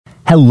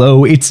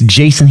Hello, it's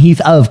Jason Heath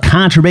of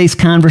Contrabass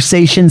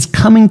Conversations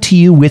coming to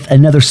you with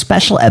another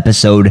special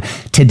episode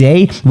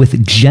today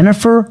with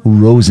Jennifer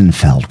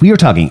Rosenfeld. We are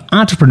talking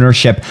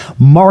entrepreneurship,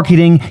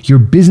 marketing, your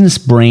business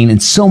brain,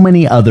 and so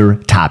many other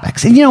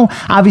topics. And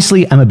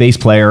obviously I'm a bass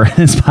player.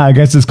 This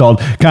podcast is called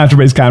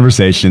Contrabass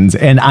Conversations,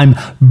 and I'm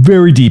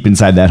very deep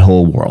inside that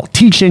whole world.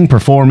 Teaching,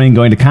 performing,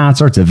 going to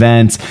concerts,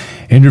 events,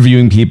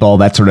 interviewing people,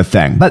 that sort of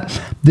thing. But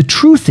the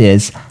truth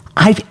is,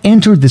 I've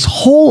entered this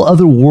whole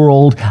other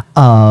world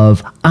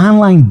of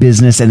online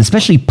business and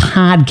especially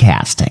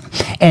podcasting.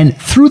 And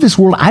through this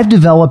world, I've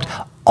developed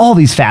all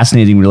these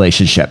fascinating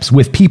relationships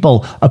with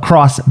people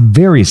across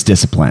various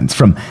disciplines,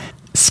 from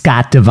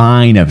Scott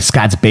Devine of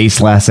Scott's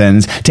Bass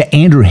Lessons to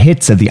Andrew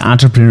Hitz of The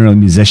Entrepreneurial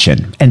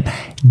Musician. And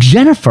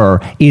Jennifer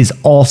is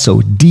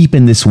also deep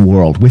in this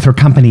world with her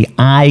company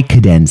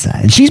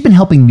iCadenza, and she's been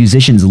helping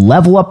musicians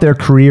level up their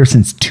career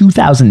since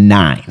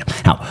 2009.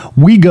 Now,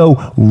 we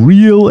go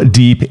real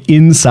deep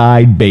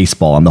inside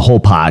baseball on the whole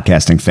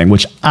podcasting thing,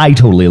 which I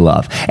totally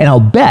love. And I'll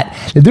bet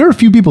that there are a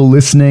few people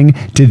listening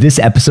to this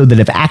episode that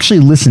have actually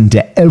listened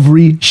to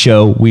every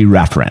show we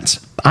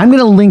reference. I'm going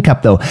to link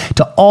up, though,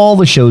 to all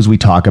the shows we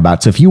talk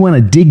about. So if you want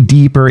to dig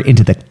deeper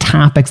into the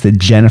topics that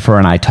Jennifer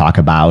and I talk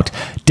about,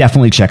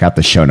 definitely check out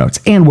the show notes.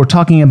 And we're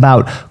talking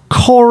about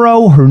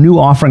Coro, her new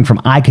offering from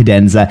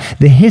iCadenza,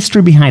 the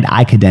history behind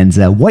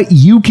iCadenza, what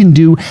you can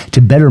do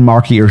to better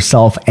market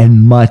yourself,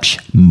 and much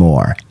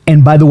more.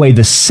 And by the way,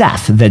 the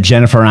Seth that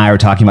Jennifer and I are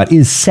talking about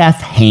is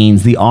Seth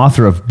Haynes, the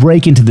author of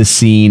Break Into the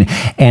Scene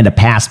and a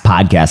past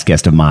podcast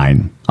guest of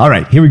mine. All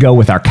right, here we go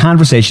with our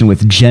conversation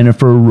with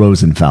Jennifer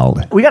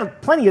Rosenfeld. We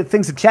got plenty of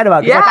things to chat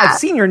about. Yeah. I've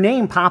seen your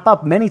name pop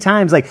up many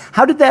times.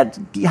 How did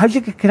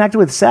you get connected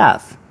with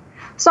Seth?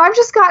 So I've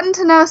just gotten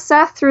to know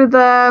Seth through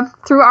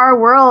our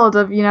world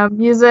of,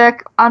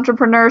 music,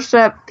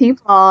 entrepreneurship,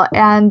 people.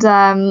 And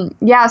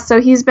so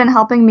he's been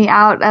helping me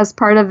out as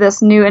part of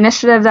this new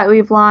initiative that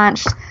we've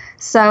launched.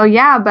 So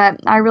but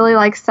I really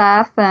like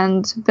Seth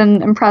and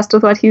been impressed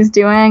with what he's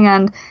doing.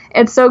 And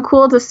it's so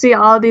cool to see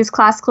all of these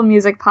classical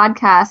music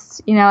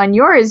podcasts, and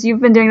yours, you've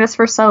been doing this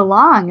for so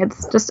long.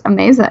 It's just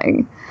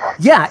amazing.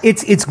 Yeah,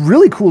 it's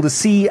really cool to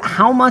see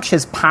how much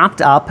has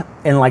popped up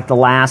in the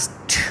last,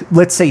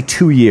 let's say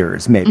 2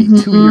 years, maybe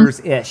 2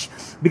 years-ish.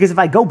 Because if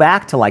I go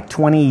back to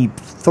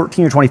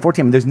 2013 or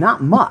 2014, there's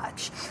not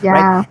much.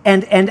 Yeah. Right?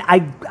 And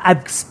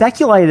I've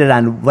speculated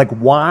on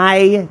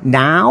why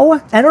now.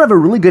 I don't have a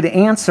really good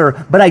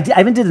answer, but I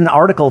even did an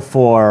article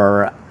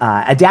for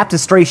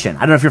Adaptistration.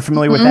 I don't know if you're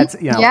familiar with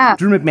that.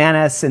 Drew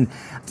McManus, and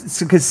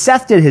because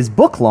Seth did his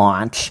book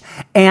launch,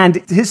 and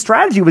his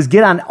strategy was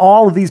get on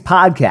all of these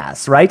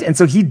podcasts, right? And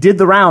so he did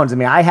the rounds.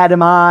 I had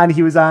him on.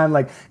 He was on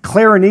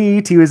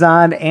Clarinet. He was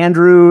on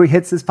Andrew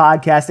Hitz's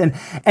podcast,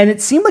 and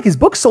it seemed like his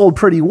book sold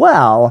pretty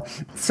well.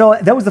 So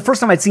that was the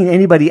first time I'd seen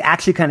anybody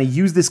actually kind of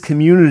use this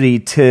community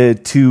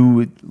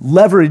to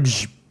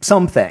leverage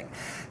something.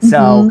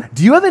 So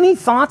do you have any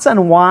thoughts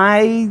on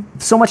why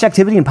so much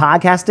activity in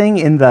podcasting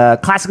in the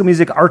classical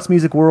music, arts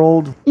music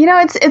world?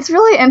 It's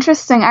really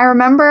interesting. I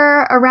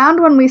remember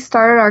around when we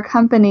started our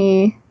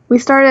company, we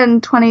started in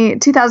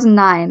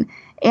 2009.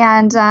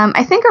 And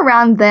I think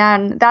around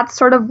then, that's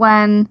sort of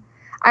when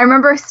I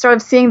remember sort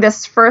of seeing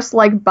this first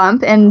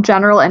bump in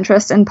general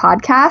interest in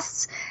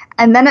podcasts.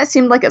 And then it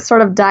seemed like it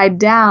sort of died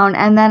down.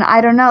 And then, I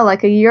don't know,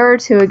 a year or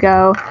two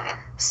ago,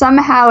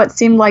 somehow it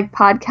seemed like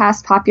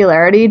podcast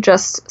popularity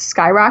just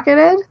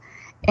skyrocketed.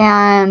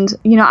 And,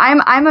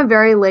 I'm a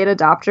very late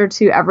adopter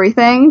to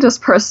everything,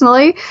 just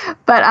personally.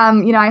 But,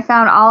 I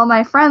found all of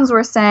my friends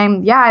were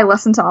saying, I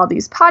listen to all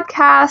these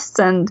podcasts,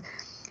 and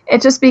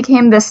it just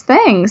became this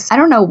thing. I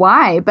don't know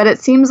why, but it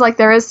seems like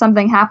there is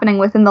something happening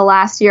within the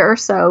last year or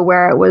so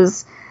where it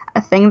was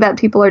a thing that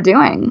people are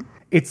doing.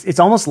 It's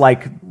almost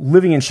like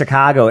living in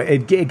Chicago.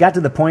 It got to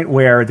the point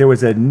where there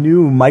was a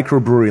new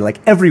microbrewery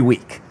every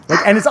week.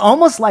 And it's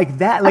almost like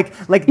that.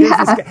 There's this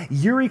guy,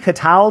 Yuri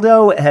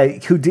Cataldo,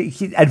 who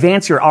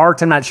Advance Your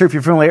Art. I'm not sure if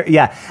you're familiar.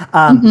 Yeah.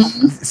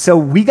 So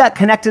we got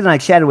connected, and I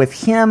chatted with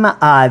him.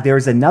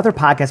 There's another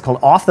podcast called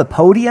Off the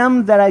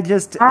Podium that I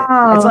just.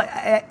 Oh.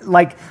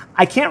 It's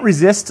I can't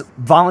resist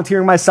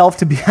volunteering myself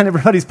to be on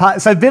everybody's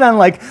podcast. So I've been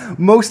on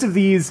most of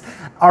these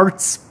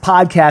arts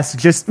podcasts.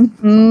 Just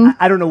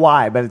I don't know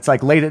why, but it's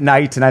late at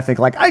night, and I think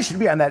I should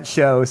be on that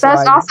show. So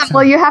that's awesome.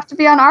 Well, you have to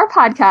be on our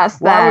podcast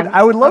then. Well,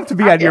 I would love to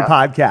be on your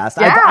podcast.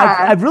 Yeah.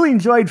 I've really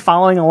enjoyed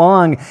following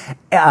along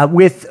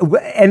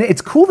and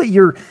it's cool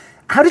that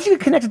how did you get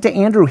connected to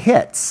Andrew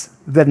Hitz,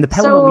 the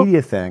Petaluma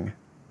Media thing?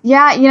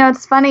 Yeah,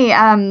 it's funny.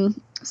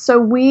 So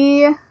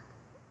we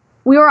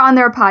were on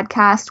their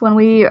podcast when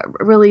we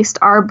released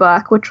our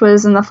book, which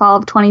was in the fall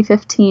of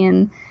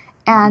 2015.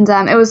 And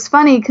it was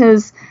funny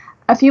because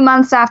a few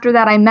months after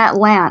that, I met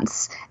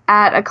Lance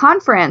at a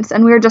conference,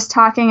 and we were just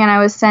talking, and I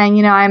was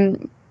saying,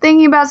 I'm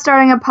thinking about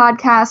starting a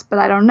podcast, but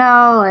I don't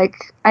know,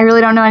 I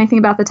really don't know anything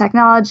about the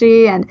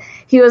technology. And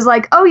he was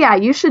like, oh yeah,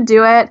 you should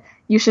do it.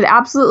 You should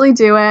absolutely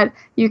do it.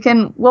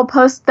 We'll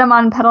post them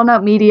on Pedal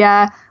Note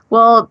Media.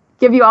 We'll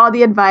give you all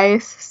the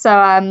advice.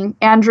 So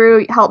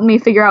Andrew helped me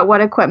figure out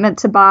what equipment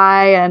to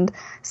buy. And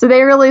so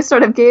they really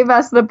sort of gave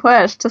us the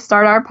push to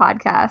start our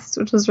podcast,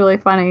 which was really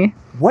funny.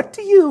 What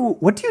do you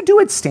do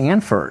at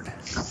Stanford?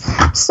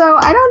 So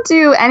I don't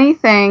do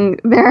anything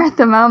there at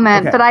the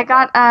moment, but I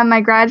got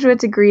my graduate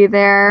degree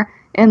there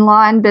in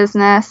law and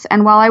business.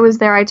 And while I was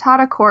there, I taught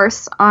a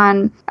course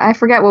on, I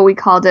forget what we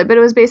called it, but it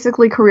was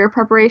basically career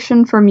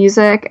preparation for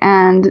music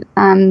and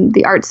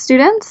the art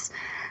students.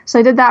 So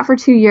I did that for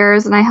 2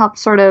 years, and I helped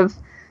sort of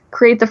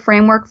create the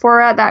framework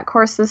for it. That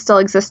course is still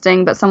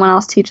existing, but someone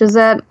else teaches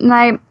it.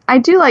 And I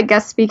do like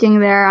guest speaking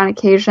there on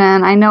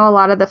occasion. I know a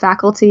lot of the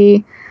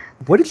faculty.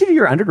 What did you do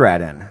your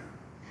undergrad in?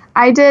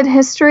 I did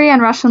history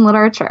and Russian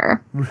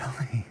literature.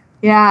 Really?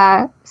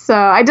 Yeah. So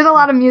I did a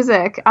lot of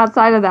music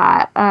outside of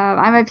that.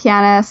 I'm a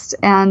pianist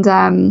and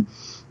done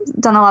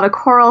a lot of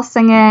choral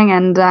singing.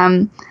 And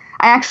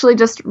I actually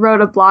just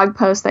wrote a blog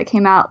post that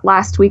came out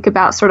last week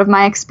about sort of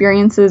my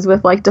experiences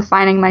with like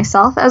defining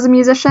myself as a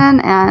musician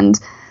and,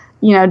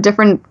 you know,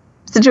 different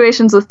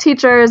situations with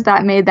teachers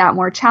that made that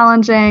more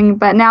challenging.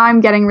 But now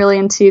I'm getting really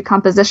into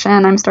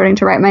composition. I'm starting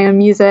to write my own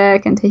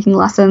music and taking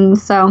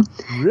lessons. So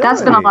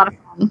That's been a lot of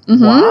fun.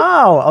 Mm-hmm.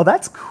 Wow. Oh,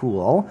 that's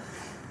cool.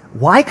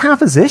 Why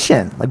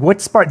composition? Like,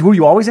 what sparked? Were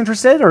you always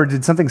interested, or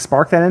did something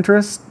spark that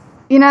interest?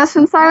 You know,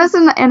 since I was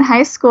in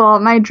high school,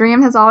 my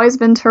dream has always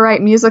been to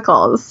write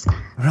musicals.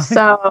 Really?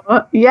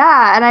 So,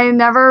 yeah, and I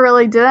never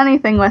really did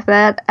anything with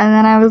it. And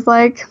then I was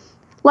like,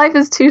 life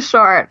is too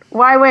short.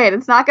 Why wait?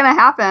 It's not going to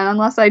happen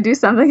unless I do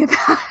something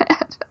about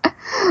it.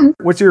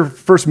 What's your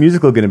first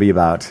musical going to be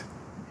about?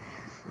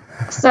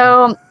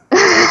 So, so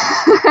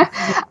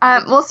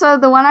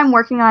the one I'm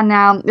working on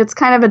now, it's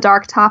kind of a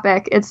dark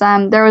topic. It's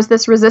there was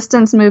this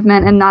resistance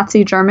movement in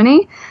Nazi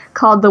Germany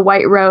called the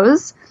White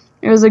Rose.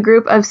 It was a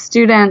group of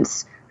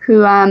students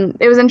who,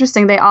 it was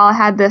interesting. They all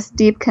had this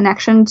deep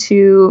connection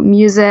to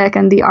music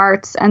and the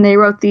arts, and they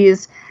wrote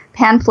these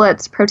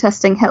pamphlets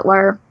protesting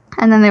Hitler,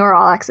 and then they were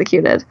all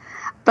executed.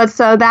 But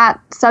so that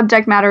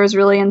subject matter is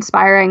really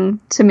inspiring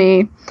to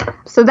me.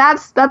 So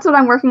that's what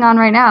I'm working on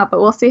right now,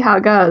 but we'll see how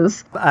it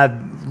goes. A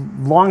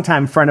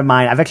longtime friend of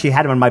mine, I've actually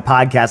had him on my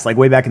podcast like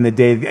way back in the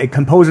day, a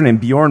composer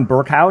named Bjorn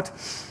Burkhout.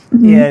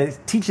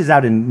 Teaches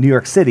out in New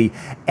York City,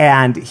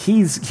 and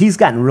he's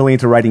gotten really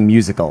into writing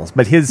musicals.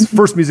 But his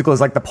first musical is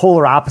like the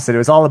polar opposite. It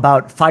was all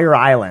about Fire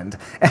Island,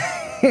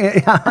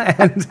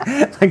 and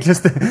like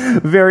just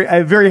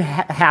very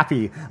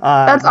happy.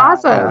 That's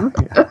awesome.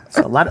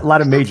 So a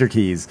lot of major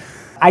keys.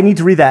 I need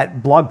to read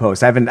that blog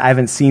post. I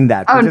haven't seen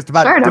that. Oh, just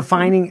about sure,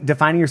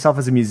 defining yourself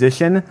as a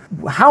musician.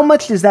 How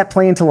much does that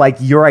play into like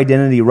your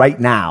identity right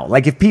now?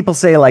 Like if people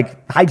say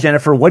like, "Hi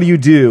Jennifer, what do you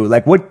do?"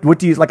 Like what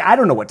do you like? I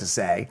don't know what to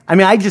say. I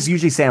mean, I just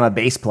usually say I'm a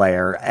bass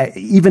player,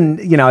 even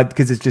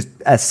because it's just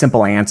a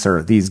simple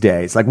answer these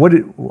days. Like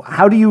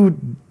how do you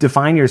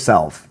define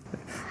yourself?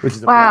 Which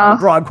is a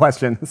broad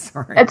question.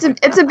 Sorry.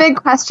 It's a big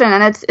question,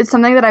 and it's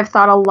something that I've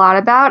thought a lot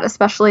about,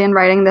 especially in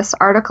writing this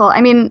article.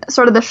 I mean,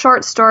 sort of the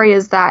short story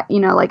is that,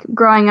 like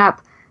growing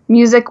up,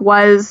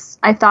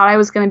 I thought I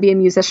was going to be a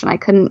musician. I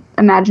couldn't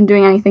imagine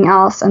doing anything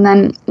else. And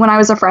then when I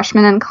was a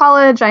freshman in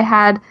college, I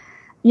had,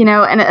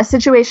 a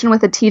situation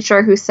with a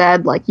teacher who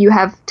said, like, you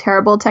have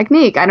terrible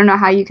technique. I don't know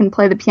how you can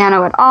play the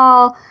piano at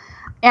all.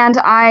 And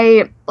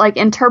I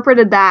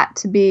interpreted that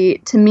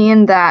to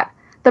mean that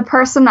the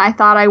person I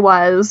thought I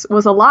was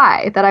a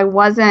lie, that I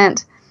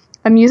wasn't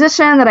a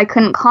musician, that I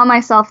couldn't call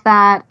myself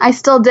that. I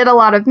still did a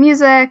lot of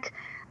music,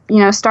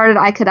 started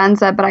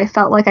iCadenza, but I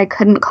felt like I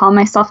couldn't call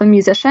myself a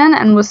musician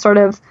and was sort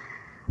of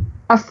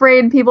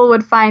afraid people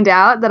would find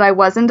out that I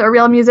wasn't a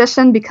real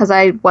musician because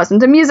I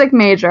wasn't a music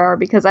major, or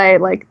because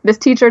this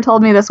teacher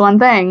told me this one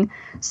thing.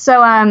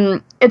 So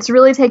it's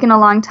really taken a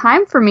long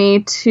time for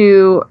me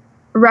to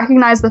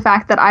recognize the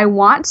fact that I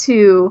want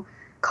to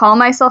call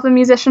myself a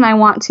musician. I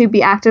want to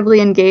be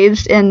actively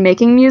engaged in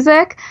making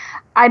music.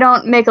 I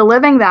don't make a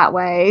living that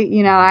way.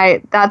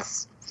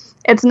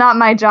 It's not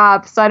my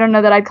job. So I don't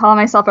know that I'd call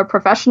myself a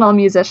professional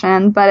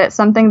musician, but it's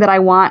something that I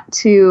want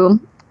to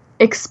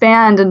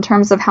expand in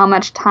terms of how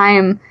much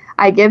time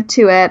I give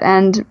to it.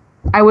 And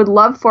I would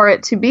love for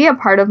it to be a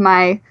part of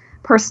my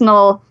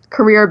personal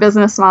career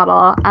business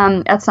model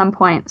at some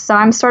point. So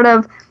I'm sort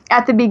of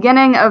at the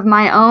beginning of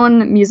my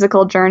own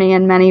musical journey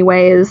in many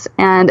ways.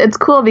 And it's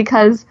cool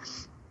because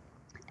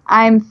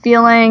I'm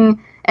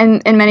feeling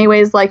in many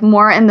ways like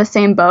more in the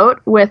same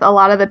boat with a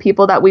lot of the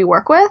people that we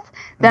work with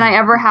than I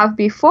ever have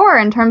before,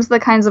 in terms of the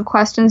kinds of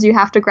questions you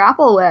have to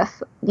grapple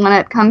with when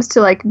it comes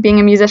to like being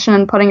a musician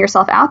and putting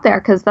yourself out there,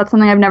 because that's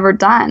something I've never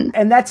done.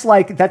 And that's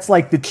like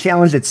the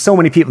challenge that so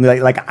many people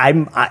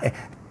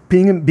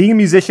being a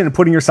musician and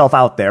putting yourself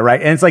out there,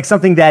 right? And it's like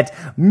something that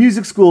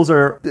music schools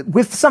are,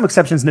 with some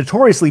exceptions,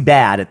 notoriously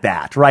bad at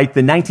that, right?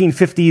 The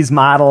 1950s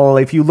model,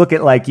 if you look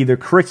at like either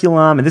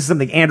curriculum, and this is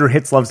something Andrew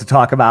Hitz loves to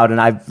talk about, and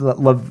I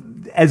love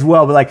as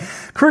well, but like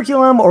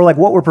curriculum or like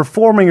what we're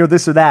performing or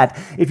this or that,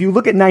 if you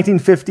look at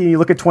 1950, you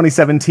look at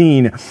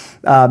 2017,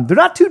 they're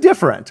not too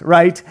different,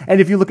 right?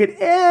 And if you look at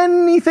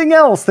anything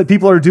else that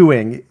people are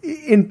doing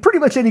in pretty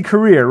much any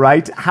career,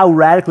 right, how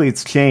radically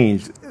it's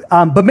changed.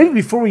 But maybe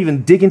before we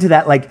even dig into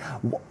that, like,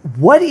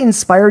 what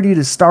inspired you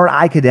to start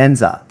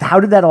iCadenza?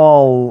 How did that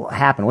all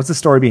happen? What's the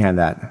story behind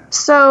that?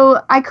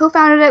 So I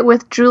co-founded it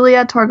with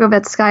Julia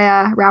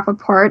Torgovitskaya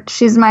Rappaport.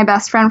 She's my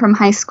best friend from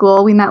high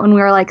school. We met when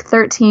we were like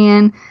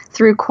 13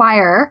 through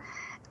choir.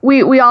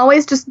 We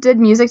always just did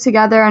music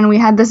together, and we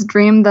had this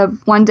dream that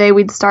one day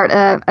we'd start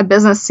a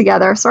business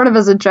together, sort of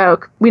as a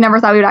joke. We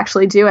never thought we would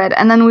actually do it.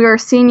 And then we were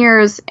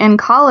seniors in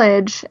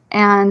college,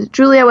 and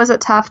Julia was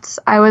at Tufts,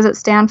 I was at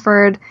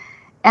Stanford,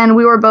 and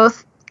we were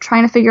both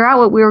trying to figure out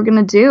what we were going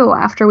to do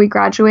after we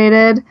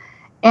graduated.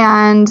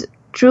 And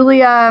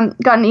Julia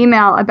got an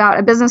email about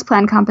a business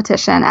plan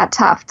competition at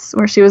Tufts,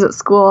 where she was at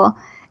school.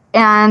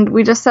 And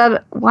we just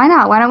said, why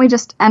not? Why don't we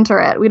just enter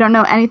it? We don't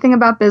know anything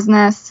about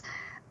business,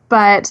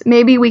 but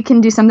maybe we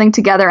can do something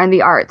together in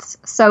the arts.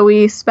 So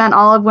we spent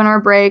all of winter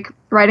break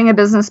writing a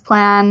business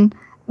plan.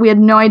 We had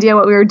no idea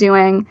what we were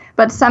doing,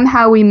 but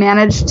somehow we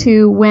managed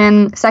to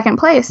win second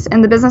place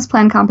in the business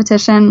plan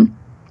competition.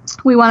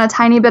 We won a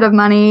tiny bit of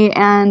money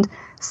and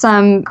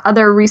some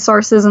other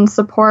resources and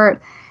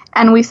support.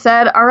 And we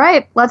said, all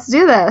right, let's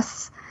do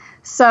this.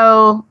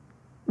 So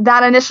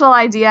that initial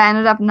idea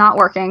ended up not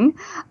working.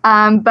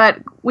 But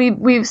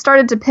we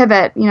started to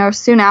pivot,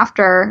 soon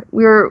after.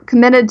 We were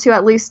committed to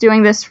at least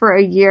doing this for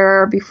a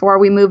year before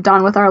we moved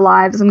on with our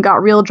lives and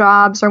got real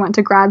jobs or went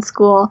to grad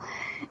school.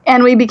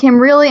 And we became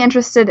really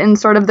interested in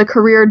sort of the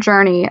career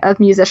journey of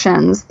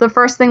musicians. The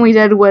first thing we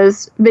did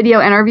was video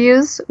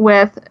interviews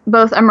with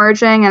both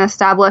emerging and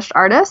established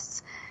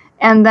artists.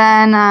 And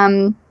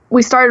then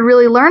we started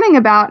really learning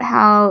about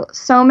how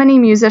so many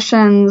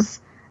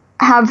musicians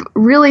have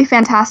really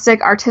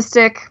fantastic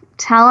artistic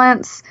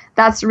talents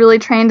that's really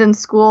trained in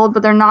school,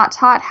 but they're not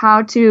taught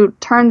how to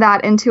turn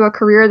that into a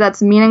career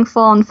that's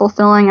meaningful and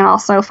fulfilling and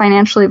also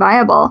financially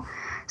viable.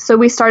 So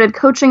we started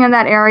coaching in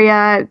that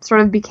area. It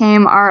sort of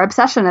became our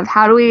obsession of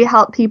how do we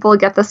help people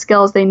get the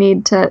skills they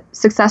need to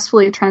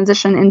successfully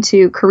transition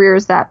into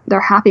careers that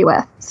they're happy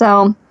with.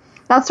 So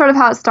that's sort of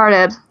how it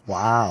started.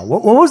 Wow.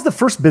 What was the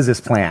first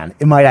business plan,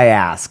 might I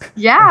ask?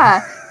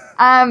 Yeah.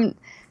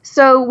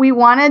 So we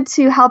wanted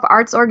to help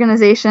arts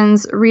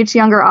organizations reach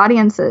younger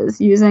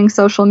audiences using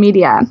social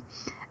media.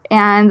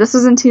 And this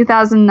was in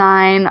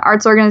 2009.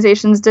 Arts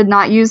organizations did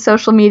not use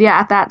social media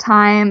at that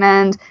time,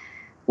 and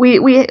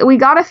we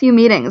got a few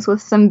meetings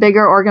with some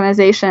bigger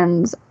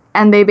organizations,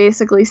 and they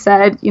basically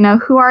said,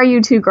 who are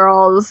you two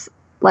girls?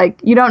 Like,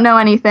 you don't know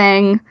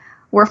anything.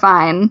 We're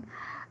fine.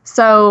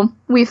 So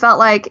we felt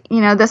like,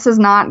 this is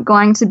not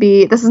going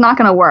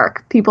to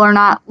work. People are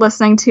not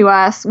listening to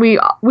us. We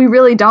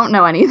really don't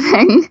know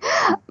anything.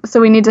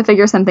 So we need to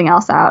figure something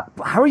else out.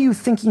 How are you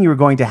thinking you were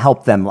going to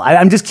help them?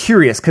 I'm just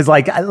curious because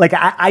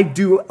I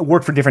do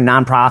work for different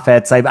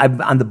nonprofits. I'm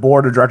on the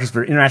board of directors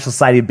for International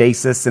Society of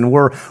Bassists, and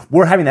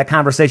we're having that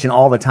conversation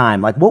all the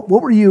time. Like, what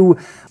were you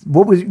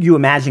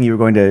imagining you were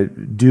going to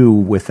do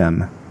with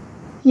them?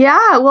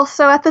 Yeah, well,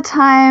 so at the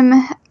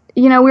time,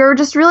 we were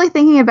just really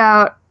thinking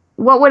about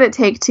what would it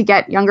take to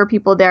get younger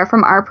people there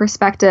from our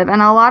perspective?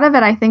 And a lot of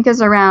it, I think,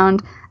 is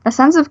around a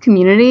sense of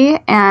community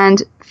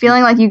and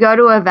feeling like you go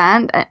to an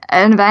event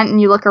and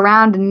you look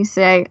around and you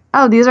say,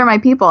 oh, these are my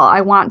people.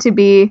 I want to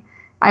be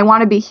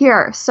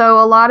here. So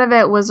a lot of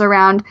it was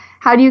around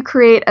how do you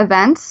create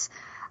events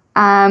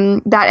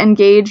that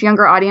engage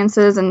younger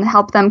audiences and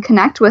help them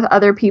connect with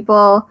other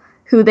people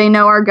who they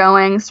know are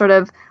going. Sort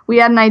of, we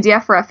had an idea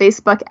for a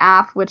Facebook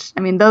app, which,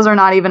 those are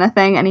not even a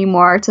thing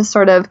anymore, to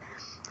sort of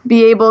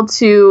be able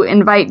to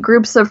invite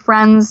groups of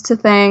friends to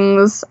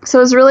things. So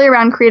it was really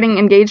around creating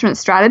engagement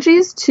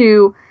strategies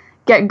to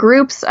get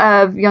groups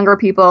of younger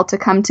people to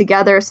come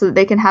together so that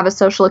they can have a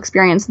social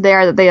experience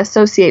there that they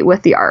associate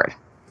with the art.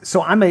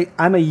 So I'm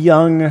a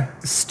young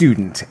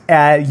student,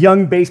 a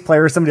young bass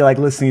player, somebody like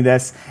listening to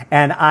this,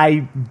 and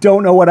I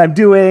don't know what I'm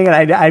doing,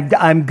 and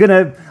I'm going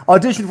to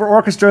audition for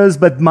orchestras,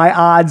 but my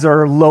odds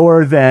are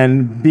lower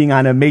than being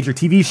on a major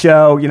TV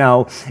show,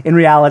 in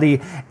reality,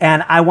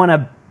 and I want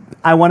to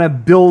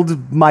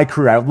build my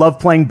career. I love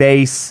playing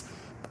bass.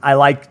 I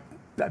like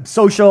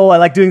social. I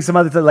like doing some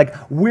other things. Like,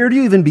 where do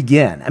you even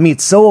begin?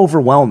 It's so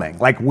overwhelming.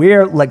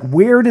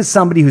 Where does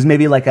somebody who's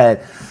maybe like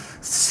a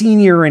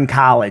senior in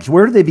college,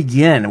 where do they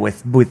begin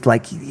with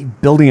like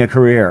building a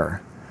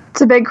career?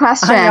 It's a big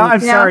question. I know, I'm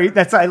sorry.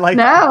 It's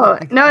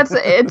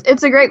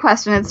a great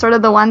question. It's sort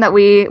of the one that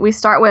we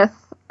start with,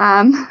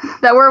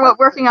 that we're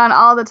working on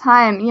all the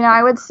time.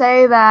 I would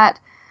say that,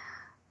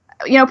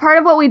 part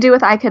of what we do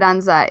with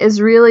iCadenza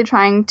is really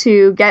trying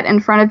to get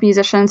in front of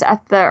musicians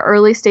at the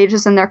early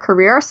stages in their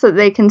career so that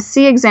they can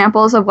see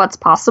examples of what's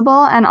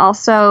possible and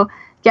also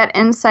get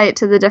insight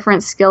to the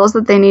different skills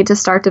that they need to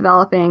start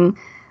developing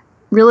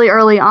really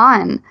early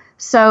on.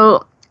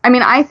 So,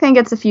 I think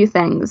it's a few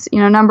things.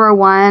 Number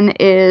one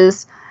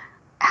is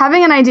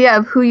having an idea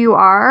of who you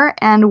are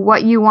and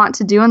what you want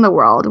to do in the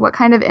world. What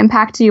kind of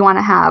impact do you want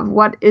to have?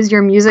 What is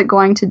your music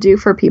going to do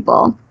for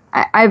people?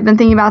 I've been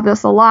thinking about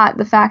this a lot,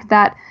 the fact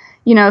that,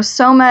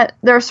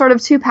 there are sort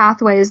of two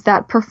pathways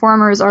that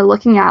performers are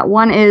looking at.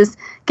 One is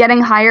getting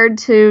hired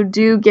to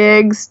do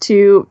gigs,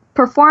 to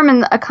perform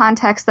in a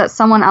context that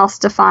someone else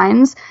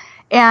defines.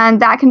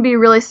 And that can be a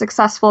really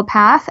successful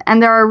path.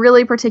 And there are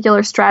really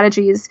particular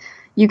strategies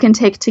you can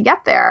take to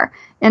get there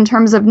in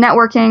terms of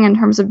networking, in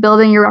terms of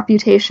building your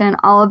reputation,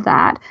 all of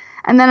that.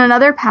 And then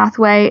another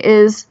pathway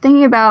is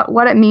thinking about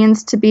what it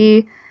means to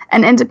be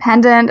an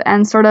independent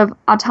and sort of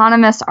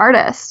autonomous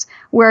artist,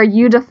 where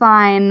you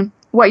define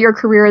what your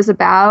career is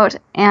about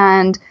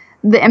and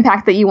the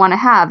impact that you want to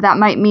have. That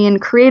might mean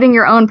creating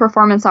your own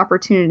performance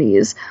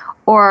opportunities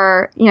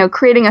or,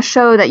 creating a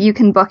show that you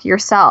can book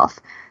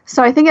yourself.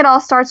 So I think it all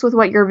starts with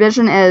what your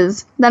vision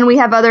is. Then we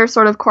have other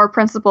sort of core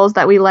principles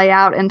that we lay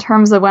out in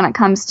terms of when it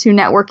comes to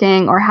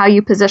networking or how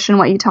you position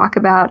what you talk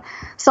about,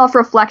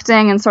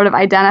 self-reflecting and sort of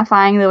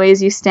identifying the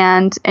ways you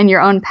stand in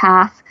your own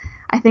path.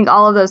 I think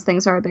all of those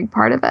things are a big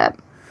part of it.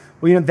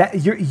 Well,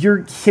 that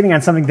you're hitting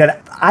on something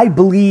that I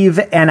believe,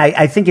 and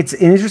I think it's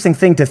an interesting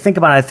thing to think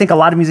about. I think a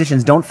lot of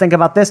musicians don't think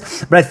about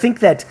this, but I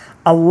think that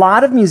a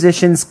lot of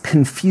musicians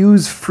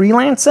confuse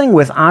freelancing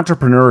with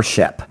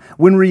entrepreneurship,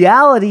 when in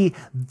reality,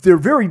 they're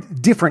very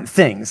different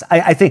things.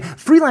 I think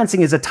freelancing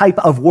is a type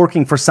of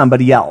working for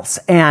somebody else.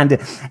 And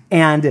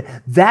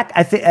that,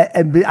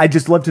 I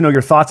just love to know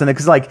your thoughts on it.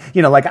 Cause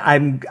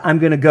I'm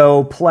going to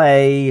go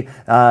play,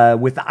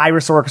 with the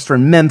Iris Orchestra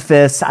in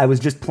Memphis. I was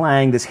just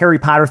playing this Harry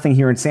Potter thing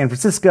here in San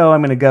Francisco.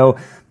 I'm going to go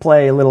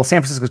play a little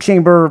San Francisco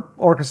Chamber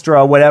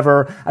Orchestra,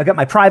 whatever. I've got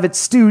my private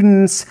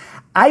students.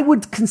 I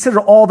would consider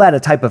all that a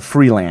type of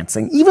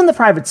freelancing, even the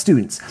private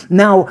students.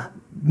 Now,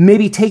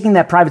 maybe taking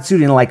that private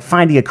student and like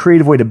finding a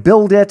creative way to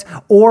build it,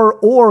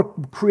 or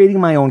creating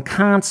my own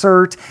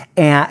concert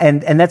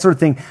and that sort of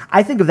thing.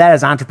 I think of that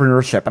as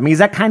entrepreneurship. I mean, is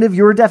that kind of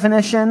your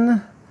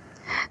definition?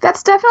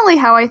 That's definitely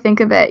how I think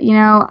of it.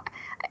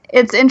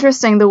 It's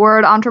interesting, the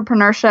word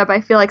entrepreneurship. I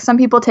feel like some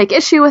people take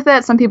issue with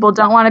it. Some people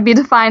don't want to be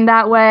defined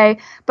that way.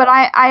 But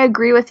I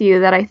agree with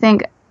you that I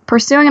think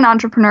pursuing an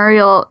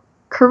entrepreneurial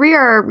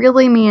career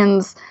really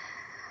means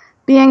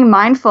being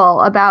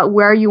mindful about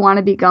where you want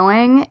to be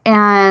going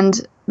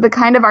and the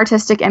kind of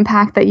artistic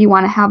impact that you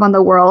want to have on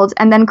the world,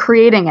 and then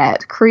creating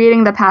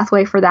the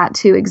pathway for that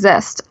to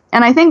exist.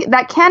 And I think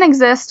that can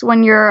exist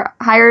when you're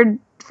hired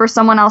for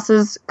someone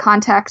else's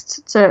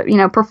context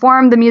to,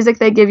 perform the music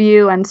they give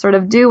you and sort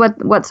of do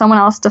what someone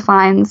else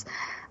defines.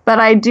 But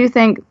I do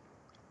think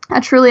a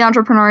truly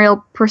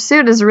entrepreneurial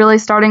pursuit is really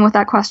starting with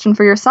that question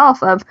for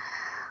yourself of,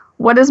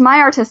 what is my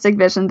artistic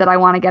vision that I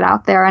want to get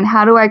out there, and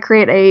how do I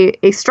create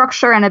a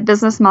structure and a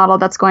business model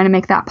that's going to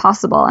make that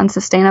possible and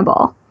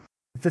sustainable?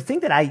 The thing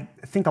that I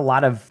think a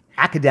lot of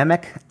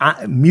academic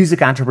music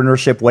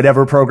entrepreneurship,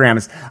 whatever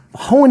programs,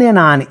 hone in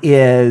on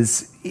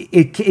is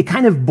it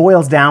kind of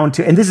boils down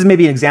to, and this is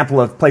maybe an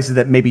example of places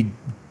that maybe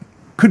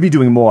could be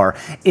doing more,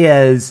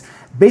 is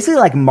basically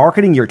like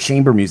marketing your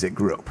chamber music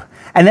group.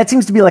 And that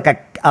seems to be like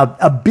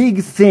a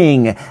big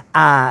thing.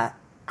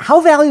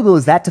 How valuable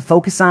is that to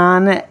focus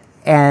on?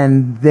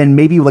 And then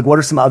maybe like what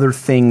are some other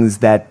things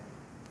that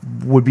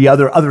would be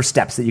other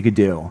steps that you could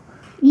do?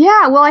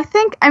 Yeah, well, I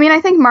think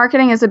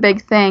marketing is a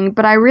big thing,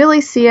 but I really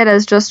see it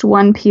as just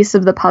one piece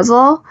of the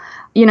puzzle.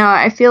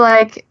 I feel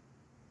like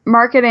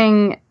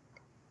marketing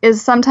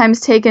is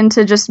sometimes taken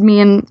to just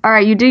mean, all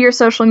right, you do your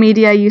social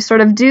media, you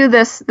sort of do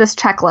this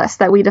checklist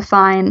that we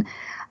define.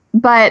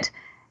 But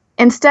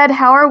instead,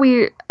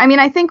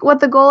 I think what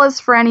the goal is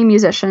for any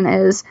musician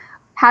is,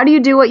 how do you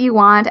do what you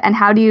want, and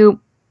how do you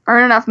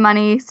earn enough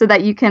money so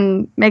that you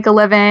can make a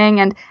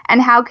living, and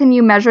how can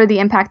you measure the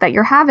impact that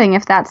you're having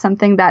if that's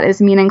something that is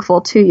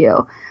meaningful to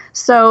you?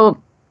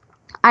 So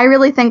I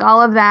really think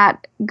all of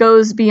that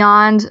goes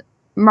beyond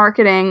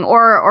marketing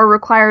or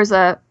requires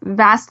a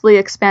vastly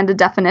expanded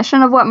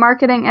definition of what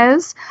marketing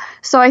is.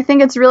 So I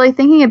think it's really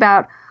thinking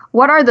about,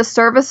 what are the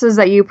services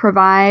that you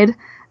provide?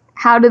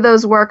 How do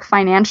those work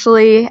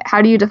financially?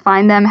 How do you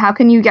define them? How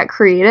can you get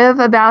creative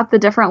about the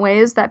different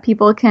ways that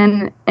people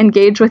can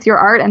engage with your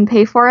art and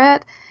pay for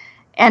it?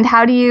 And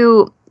how do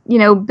you,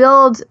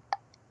 build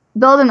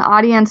an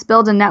audience,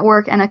 build a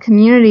network and a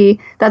community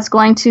that's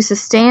going to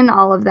sustain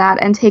all of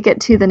that and take it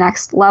to the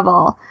next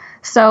level?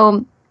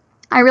 So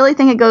I really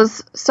think it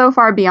goes so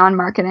far beyond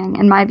marketing,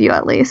 in my view,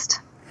 at least.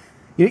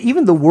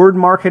 Even the word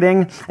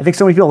marketing, I think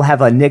so many people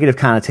have a negative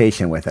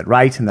connotation with it,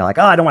 right? And they're like,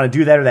 oh, I don't want to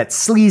do that, or that's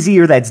sleazy,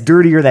 or that's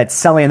dirty, or that's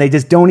selling, and they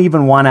just don't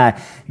even want to,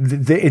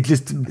 it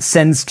just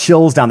sends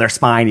chills down their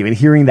spine even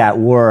hearing that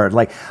word.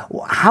 Like,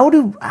 how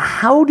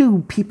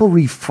do people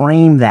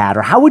reframe that,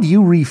 or how would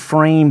you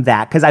reframe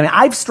that? Because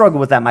I've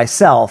struggled with that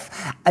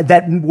myself.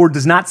 That word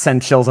does not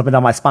send chills up and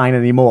down my spine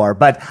anymore,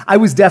 but I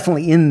was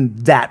definitely in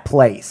that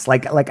place.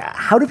 Like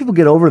how do people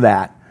get over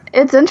that?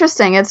 It's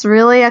interesting. It's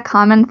really a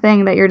common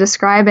thing that you're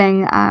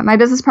describing. My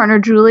business partner,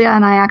 Julia,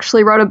 and I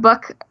actually wrote a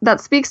book that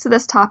speaks to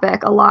this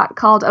topic a lot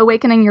called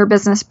Awakening Your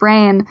Business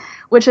Brain,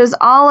 which is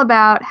all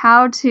about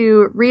how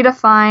to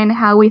redefine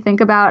how we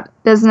think about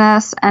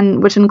business,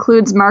 and which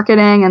includes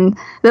marketing and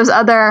those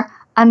other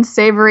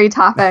unsavory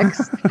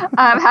topics.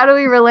 How do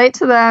we relate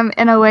to them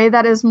in a way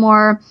that is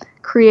more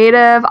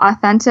creative,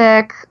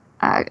 authentic,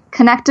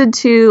 connected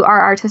to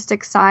our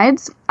artistic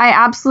sides? I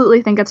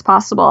absolutely think it's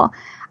possible.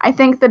 I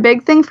think the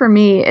big thing for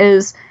me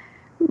is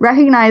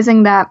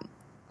recognizing that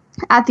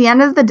at the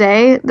end of the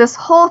day, this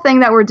whole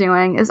thing that we're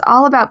doing is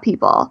all about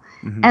people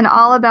and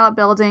all about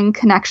building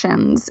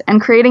connections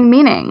and creating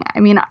meaning. I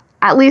mean,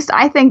 at least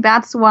I think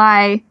that's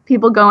why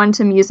people go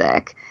into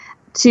music,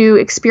 to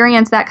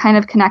experience that kind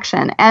of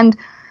connection. And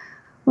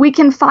we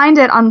can find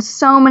it on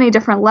so many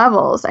different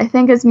levels. I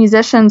think as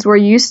musicians, we're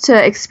used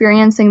to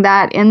experiencing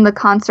that in the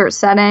concert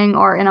setting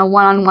or in a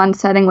one-on-one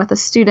setting with a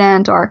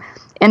student or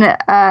in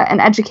an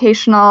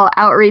educational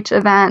outreach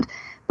event,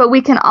 but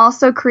we can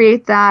also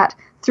create that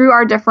through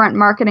our different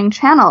marketing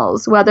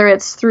channels, whether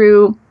it's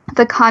through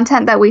the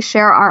content that we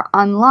share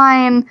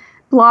online,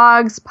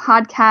 blogs,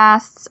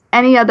 podcasts,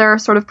 any other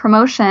sort of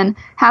promotion.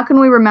 How can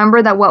we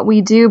remember that what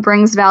we do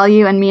brings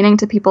value and meaning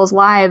to people's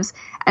lives?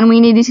 And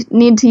we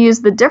need to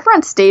use the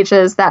different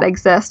stages that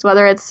exist,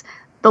 whether it's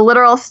the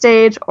literal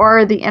stage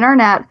or the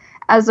internet,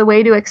 as a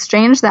way to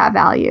exchange that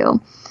value.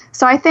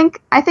 So I think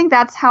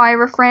that's how I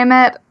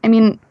reframe it. I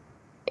mean,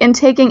 in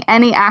taking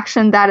any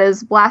action that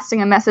is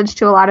blasting a message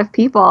to a lot of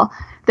people,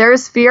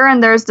 there's fear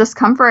and there's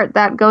discomfort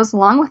that goes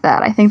along with it.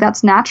 I think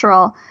that's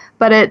natural,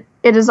 but it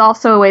is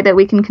also a way that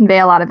we can convey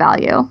a lot of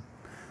value.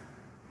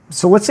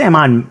 So let's say I'm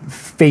on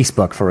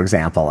Facebook, for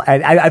example.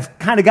 I've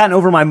kind of gotten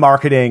over my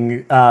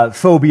marketing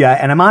phobia,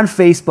 and I'm on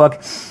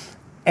Facebook,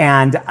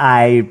 and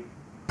I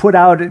put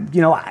out,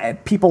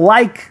 people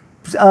like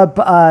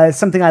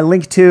something I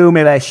link to,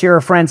 maybe I share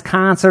a friend's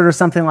concert or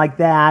something like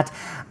that.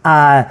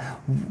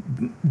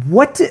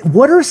 What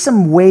are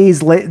some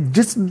ways,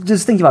 just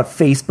thinking about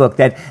Facebook,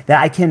 that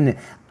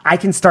I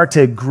can start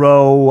to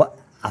grow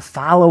a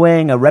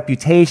following, a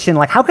reputation?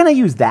 Like, how can I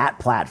use that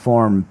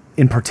platform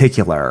in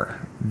particular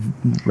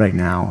right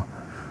now?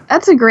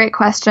 That's a great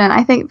question.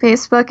 I think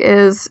Facebook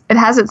it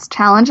has its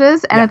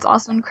challenges, and it's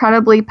also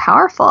incredibly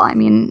powerful. I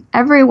mean,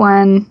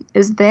 everyone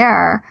is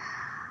there.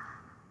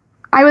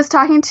 I was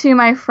talking to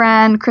my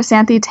friend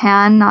Chrysanthi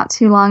Tan not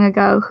too long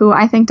ago, who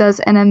I think does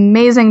an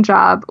amazing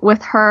job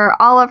with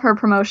all of her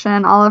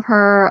promotion, all of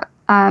her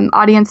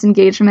audience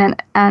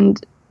engagement,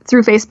 and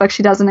through Facebook,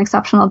 she does an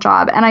exceptional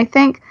job. And I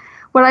think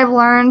what I've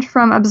learned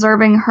from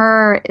observing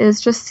her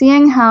is just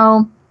seeing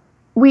how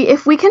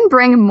if we can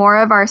bring more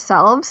of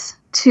ourselves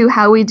to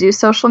how we do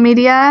social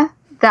media,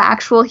 the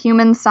actual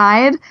human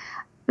side,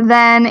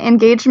 then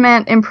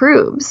engagement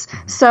improves.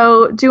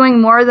 So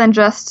doing more than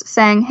just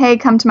saying, hey,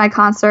 come to my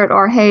concert,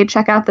 or hey,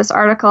 check out this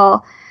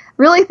article,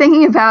 really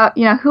thinking about,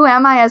 who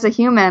am I as a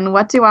human?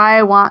 What do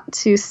I want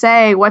to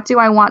say? What do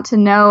I want to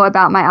know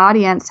about my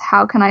audience?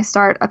 How can I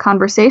start a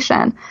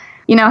conversation?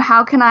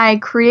 How can I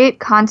create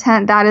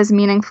content that is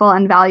meaningful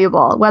and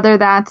valuable, whether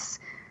that's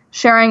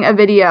sharing a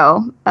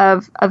video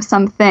of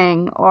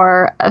something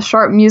or a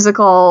short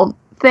musical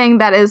thing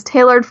that is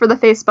tailored for the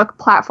Facebook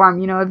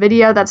platform, a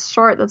video that's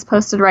short that's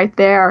posted right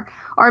there.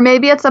 Or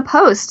maybe it's a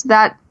post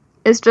that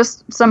is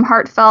just some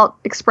heartfelt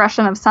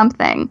expression of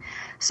something.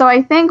 So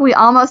I think we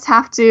almost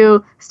have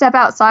to step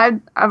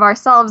outside of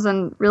ourselves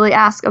and really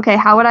ask, okay,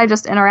 how would I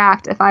just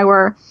interact if I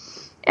were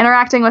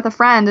interacting with a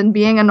friend and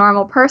being a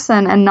normal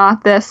person and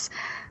not this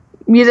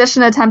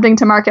musician attempting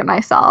to market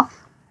myself?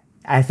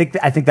 I think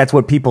that's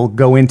what people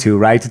go into,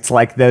 right? It's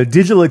like the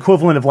digital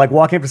equivalent of like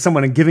walking up to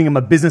someone and giving them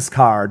a business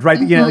card, right?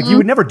 Mm-hmm. Like you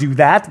would never do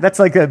that. That's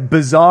like a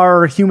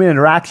bizarre human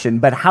interaction,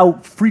 but how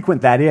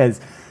frequent that is.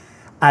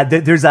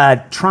 There's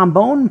a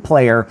trombone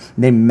player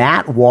named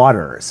Matt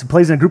Waters who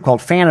plays in a group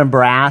called Phantom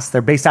Brass.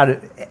 They're based out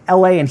of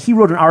L.A., and he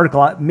wrote an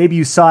article. Maybe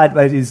you saw it,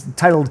 but it is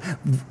titled,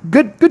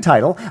 good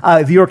title,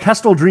 The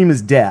Orchestral Dream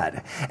is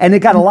Dead. And it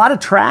got a lot of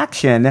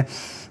traction.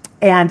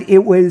 And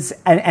it was,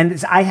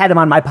 and I had him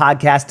on my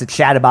podcast to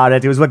chat about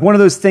it. It was like one of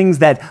those things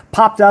that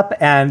popped up,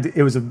 and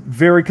it was a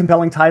very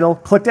compelling title.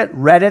 Clicked it,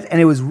 read it, and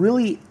it was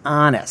really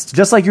honest,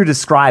 just like you're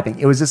describing.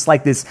 It was just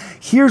like this.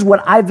 Here's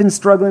what I've been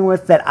struggling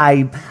with that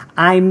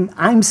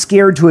I'm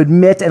scared to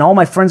admit, and all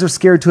my friends are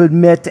scared to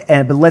admit.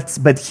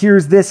 But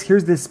here's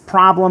this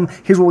problem.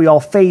 Here's what we all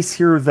face.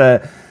 Here are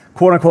the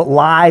quote unquote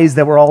lies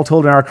that we're all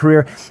told in our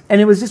career. And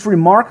it was just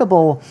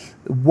remarkable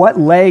what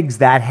legs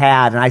that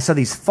had. And I saw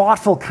these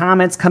thoughtful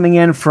comments coming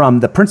in from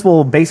the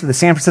principal bass of the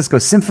San Francisco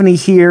Symphony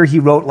here. He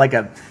wrote like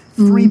a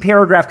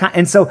 3-paragraph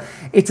and so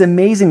it's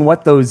amazing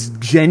what those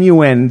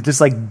genuine,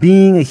 just like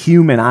being a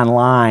human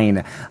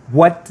online,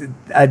 what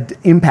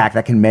impact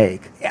that can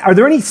make. Are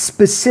there any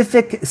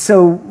specific,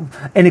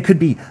 and it could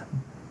be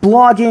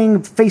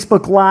blogging,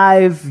 Facebook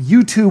Live,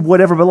 YouTube,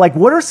 whatever, but like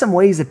what are some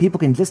ways that people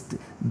can just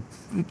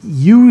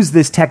use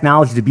this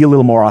technology to be a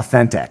little more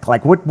authentic?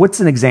 Like what's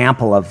an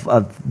example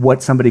of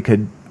what somebody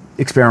could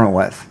experiment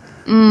with?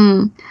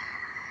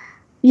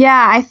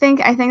 Yeah, I think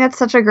that's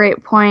such a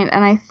great point,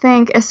 and I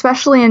think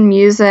especially in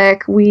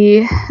music,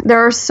 there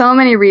are so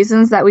many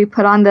reasons that we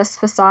put on this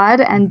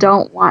facade and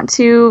don't want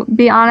to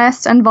be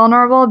honest and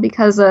vulnerable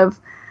because of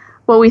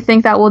what we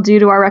think that will do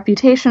to our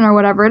reputation or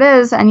whatever it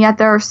is, and yet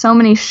there are so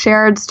many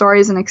shared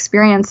stories and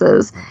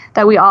experiences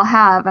that we all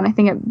have, and I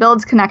think it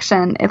builds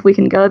connection if we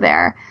can go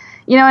there.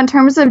 In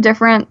terms of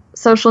different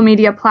social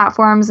media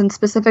platforms and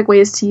specific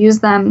ways to use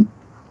them,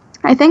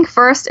 I think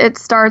first it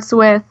starts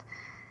with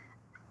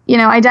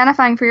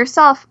identifying for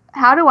yourself,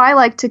 how do I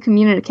like to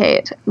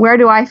communicate? Where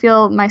do I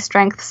feel my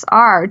strengths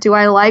are? Do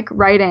I like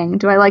writing?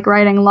 Do I like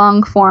writing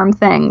long form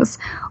things?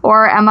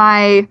 Or am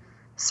I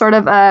sort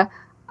of a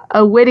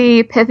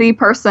witty, pithy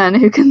person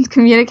who can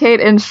communicate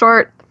in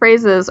short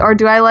phrases? Or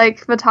do I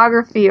like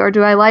photography? Or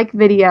do I like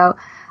video?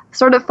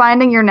 Sort of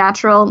finding your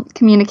natural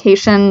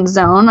communication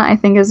zone, I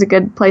think, is a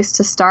good place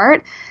to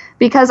start.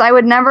 Because I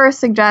would never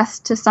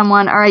suggest to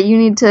someone, all right, you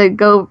need to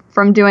go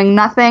from doing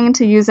nothing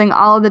to using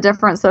all of the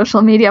different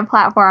social media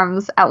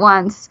platforms at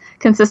once,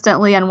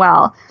 consistently and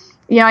well.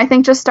 I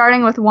think just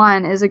starting with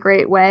one is a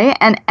great way,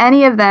 and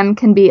any of them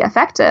can be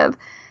effective.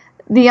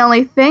 The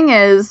only thing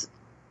is,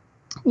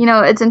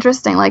 it's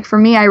interesting. Like for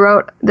me, I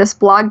wrote this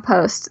blog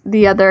post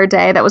the other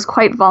day that was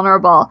quite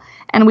vulnerable,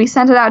 and we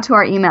sent it out to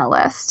our email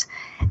list.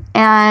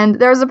 And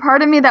there was a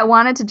part of me that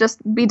wanted to just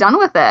be done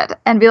with it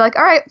and be like,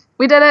 all right,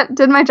 we did it,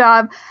 did my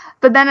job.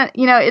 But then,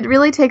 it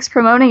really takes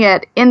promoting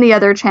it in the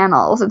other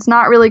channels. It's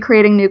not really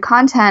creating new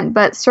content,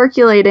 but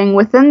circulating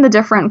within the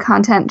different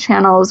content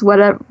channels what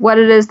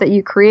it is that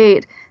you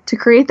create to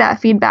create that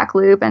feedback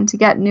loop and to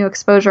get new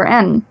exposure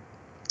in.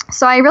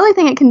 So I really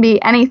think it can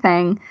be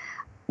anything,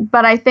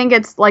 but I think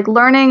it's like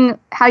learning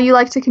how you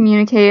like to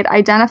communicate,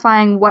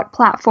 identifying what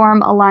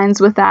platform aligns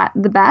with that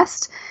the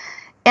best,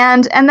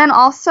 and then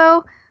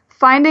also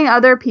finding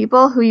other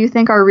people who you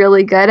think are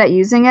really good at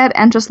using it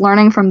and just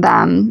learning from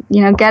them.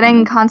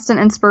 Getting constant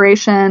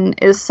inspiration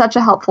is such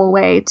a helpful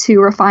way to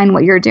refine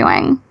what you're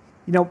doing.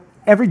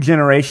 Every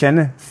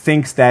generation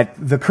thinks that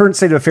the current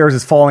state of affairs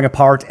is falling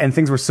apart and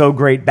things were so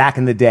great back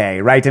in the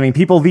day, right? I mean,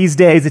 people these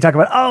days, they talk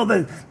about,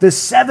 the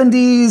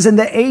 70s and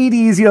the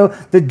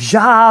 80s, the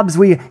jobs.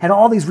 We had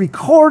all these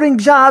recording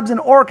jobs and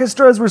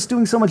orchestras were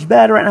doing so much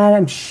better. And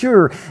I'm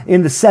sure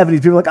in the 70s,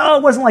 people were like,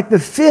 it wasn't like the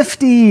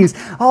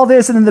 50s, all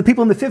this. And then the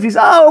people in the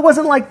 50s, it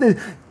wasn't like the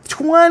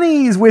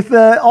 20s with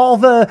all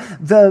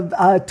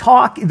the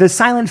talk, the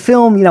silent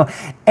film,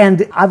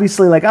 and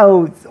obviously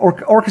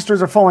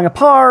orchestras are falling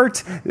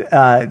apart.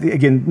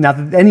 Again, not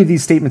that any of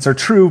these statements are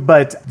true,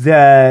 but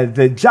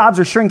the jobs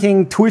are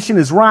shrinking, tuition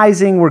is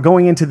rising. We're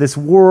going into this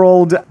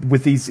world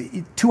with these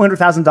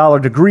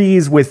 $200,000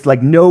 degrees with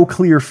no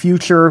clear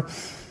future.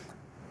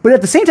 But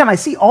at the same time, I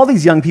see all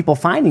these young people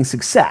finding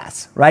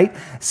success, right?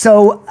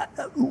 So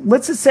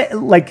let's just say,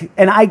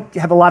 and I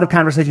have a lot of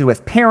conversations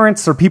with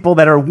parents or people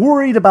that are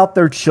worried about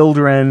their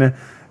children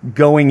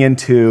going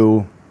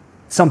into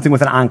something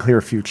with an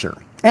unclear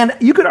future. And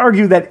you could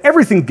argue that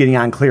everything's getting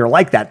unclear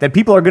like that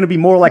people are going to be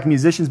more like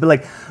musicians.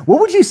 But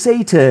what would you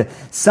say to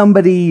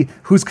somebody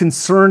who's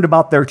concerned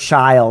about their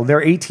child,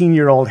 their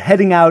 18-year-old,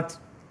 heading out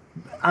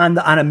on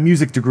a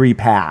music degree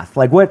path?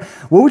 What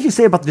would you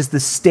say about just the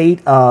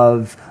state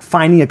of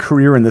finding a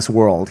career in this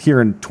world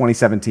here in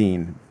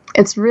 2017?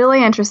 It's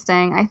really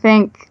interesting.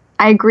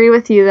 I agree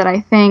with you that I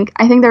think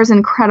there's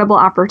incredible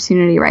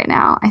opportunity right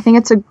now. I think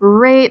it's a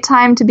great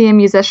time to be a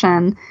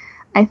musician.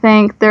 I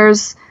think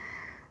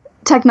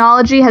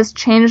technology has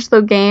changed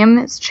the game.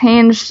 It's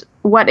changed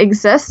what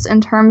exists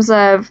in terms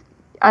of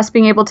us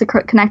being able to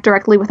connect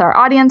directly with our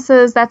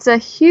audiences. That's a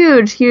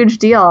huge, huge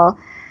deal.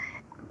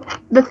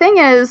 The thing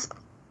is,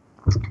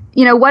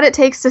 what it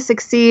takes to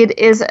succeed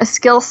is a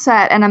skill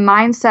set and a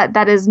mindset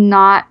that is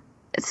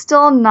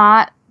still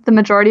not the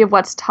majority of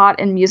what's taught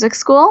in music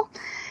school.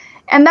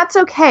 And that's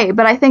okay,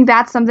 but I think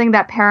that's something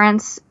that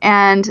parents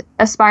and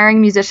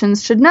aspiring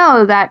musicians should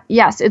know, that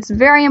yes, it's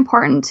very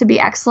important to be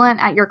excellent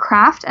at your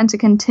craft and to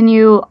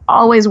continue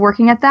always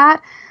working at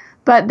that.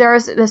 But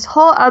there's this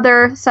whole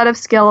other set of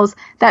skills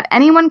that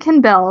anyone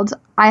can build.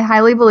 I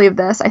highly believe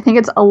this. I think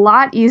it's a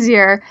lot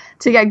easier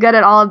to get good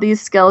at all of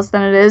these skills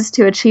than it is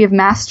to achieve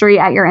mastery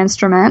at your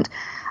instrument.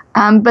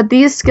 But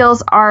these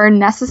skills are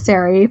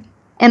necessary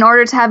in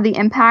order to have the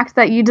impact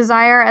that you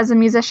desire as a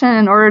musician,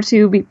 in order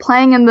to be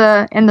playing in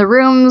the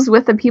rooms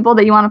with the people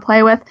that you want to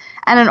play with,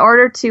 and in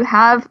order to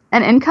have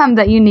an income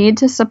that you need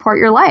to support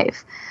your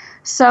life.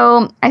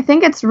 So I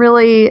think it's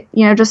really,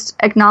 just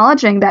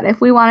acknowledging that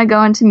if we want to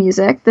go into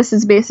music, this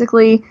is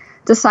basically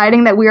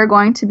deciding that we are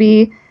going to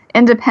be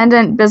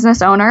independent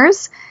business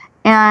owners,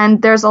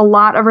 and there's a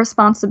lot of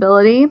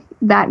responsibility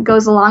that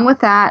goes along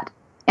with that.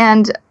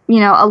 And,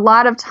 a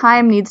lot of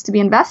time needs to be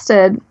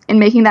invested in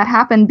making that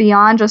happen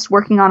beyond just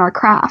working on our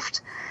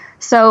craft.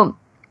 So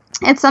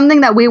it's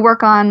something that we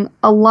work on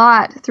a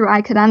lot through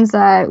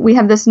iCadenza. We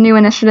have this new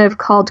initiative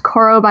called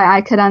Coro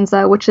by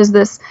iCadenza, which is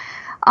this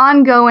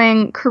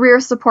ongoing career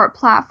support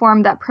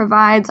platform that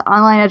provides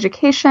online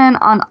education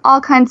on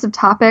all kinds of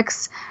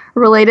topics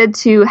related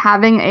to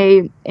having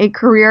a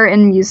career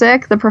in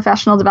music, the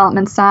professional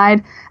development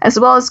side, as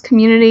well as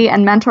community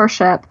and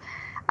mentorship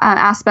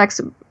aspects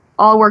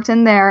all worked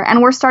in there.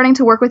 And we're starting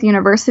to work with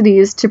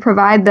universities to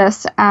provide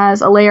this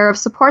as a layer of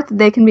support that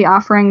they can be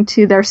offering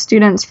to their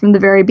students from the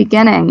very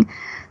beginning.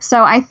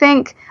 So I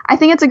think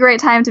it's a great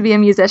time to be a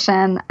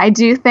musician. I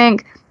do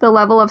think the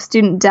level of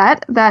student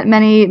debt that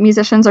many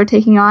musicians are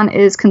taking on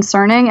is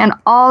concerning, and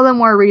all the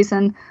more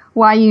reason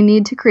why you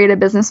need to create a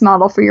business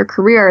model for your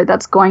career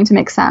that's going to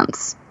make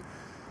sense.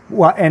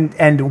 Well,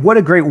 and what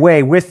a great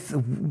way with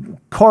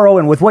Coro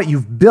and with what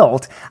you've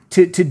built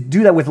to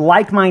do that with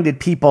like-minded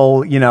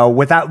people,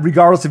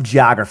 regardless of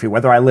geography,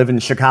 whether I live in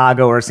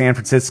Chicago or San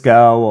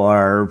Francisco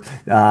or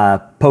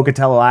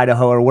Pocatello,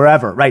 Idaho, or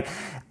wherever, right?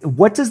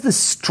 What does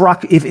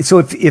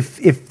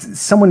if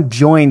someone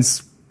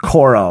joins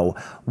Coro,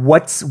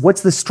 what's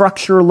the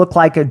structure look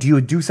like? Do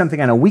you do something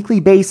on a weekly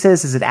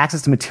basis? Is it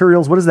access to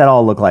materials? What does that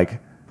all look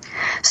like?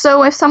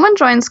 So if someone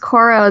joins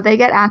Coro, they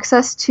get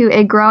access to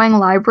a growing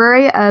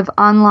library of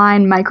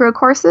online micro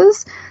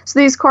courses. So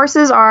these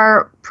courses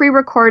are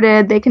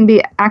pre-recorded. They can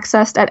be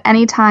accessed at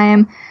any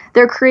time.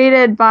 They're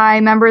created by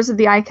members of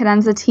the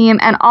iCadenza team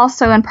and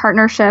also in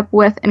partnership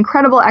with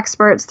incredible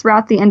experts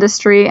throughout the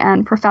industry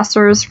and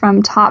professors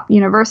from top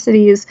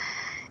universities.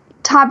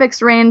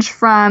 Topics range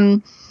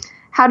from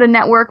how to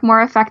network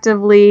more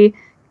effectively,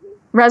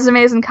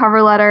 resumes and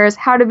cover letters,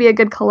 how to be a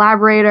good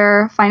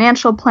collaborator,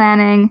 financial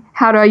planning,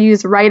 how to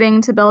use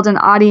writing to build an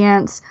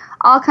audience,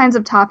 all kinds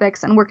of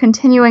topics. And we're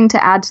continuing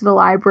to add to the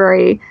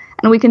library.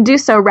 And we can do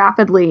so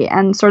rapidly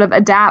and sort of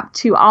adapt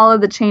to all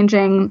of the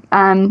changing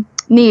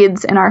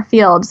needs in our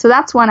field. So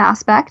that's one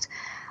aspect.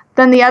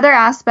 Then the other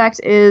aspect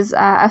is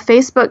a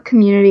Facebook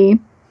community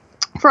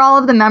for all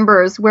of the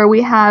members where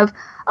we have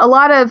a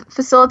lot of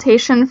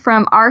facilitation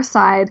from our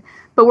side,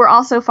 but we're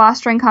also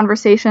fostering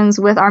conversations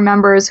with our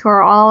members who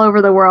are all over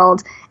the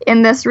world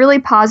in this really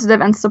positive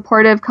and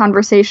supportive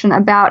conversation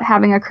about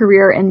having a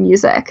career in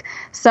music.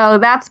 So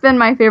that's been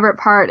my favorite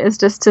part, is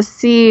just to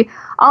see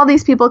all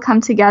these people come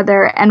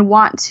together and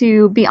want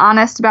to be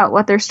honest about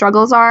what their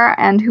struggles are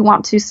and who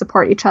want to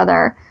support each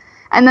other.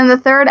 And then the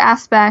third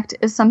aspect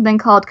is something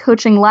called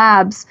Coaching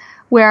Labs,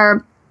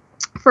 where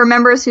for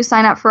members who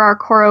sign up for our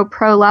Coro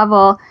Pro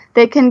level,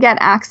 they can get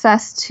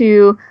access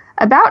to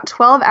about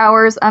 12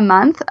 hours a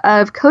month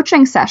of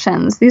coaching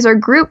sessions. These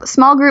are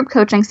small group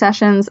coaching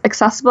sessions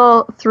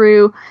accessible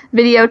through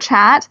video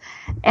chat,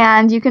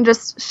 and you can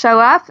just show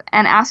up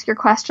and ask your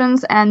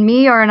questions, and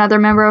me or another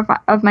member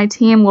of my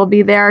team will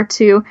be there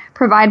to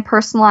provide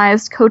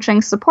personalized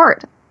coaching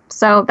support.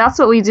 So that's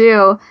what we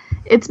do.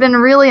 It's been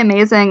really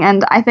amazing,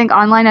 and I think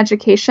online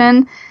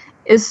education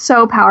is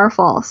so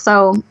powerful.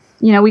 So,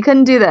 we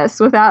couldn't do this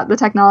without the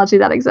technology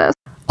that exists.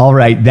 All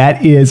right,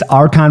 that is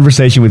our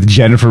conversation with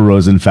Jennifer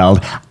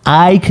Rosenfeld.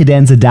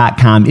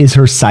 iCadenza.com is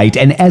her site.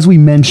 And as we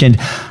mentioned,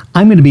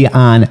 I'm going to be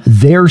on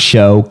their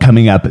show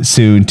coming up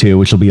soon, too,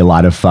 which will be a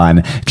lot of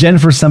fun.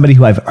 Jennifer's somebody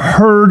who I've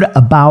heard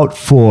about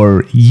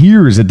for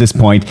years at this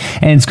point,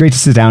 and it's great to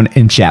sit down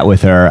and chat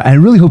with her. I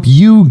really hope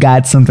you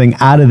got something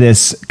out of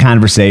this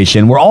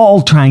conversation. We're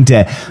all trying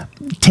to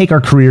take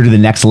our career to the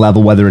next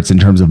level, whether it's in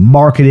terms of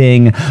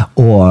marketing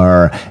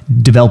or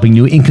developing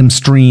new income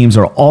streams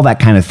or all that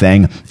kind of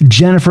thing.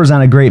 Jennifer's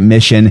on a great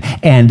mission,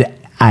 and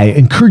I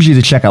encourage you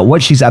to check out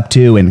what she's up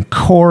to in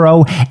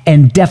Coro,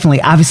 and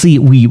definitely, obviously,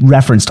 we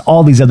referenced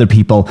all these other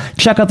people.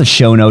 Check out the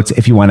show notes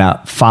if you want to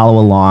follow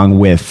along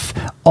with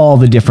all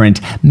the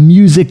different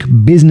music,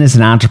 business,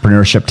 and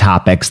entrepreneurship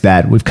topics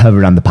that we've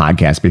covered on the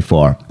podcast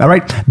before. All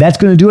right, that's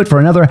going to do it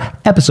for another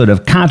episode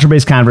of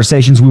Contrabass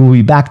Conversations. We will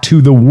be back to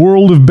the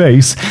world of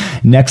bass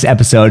next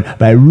episode,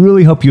 but I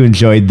really hope you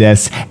enjoyed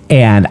this,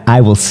 and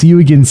I will see you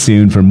again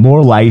soon for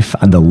more life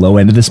on the low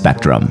end of the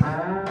spectrum.